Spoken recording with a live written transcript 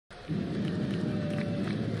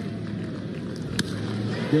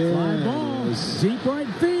Fly ball, deep right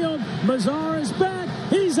field. Mazar is back.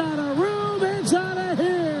 He's out of room. It's out of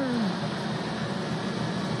here.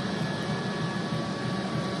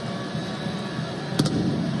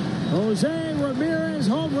 Jose Ramirez,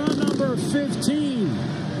 home run number 15.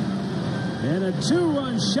 And a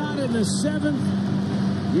 2-run shot in the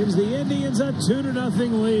 7th gives the Indians a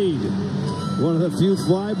 2-0 lead. One of the few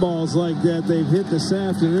fly balls like that they've hit this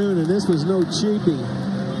afternoon, and this was no cheapie.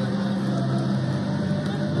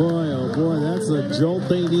 Boy, oh boy, that's the jolt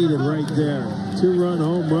they needed right there. 2-run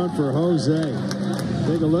home run for Jose.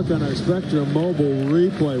 Take a look on our Spectrum Mobile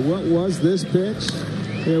replay. What was this pitch?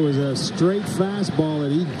 It was a straight fastball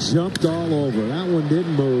that he jumped all over. That one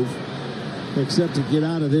didn't move, except to get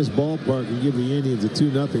out of this ballpark and give the Indians a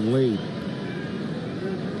 2-0 lead.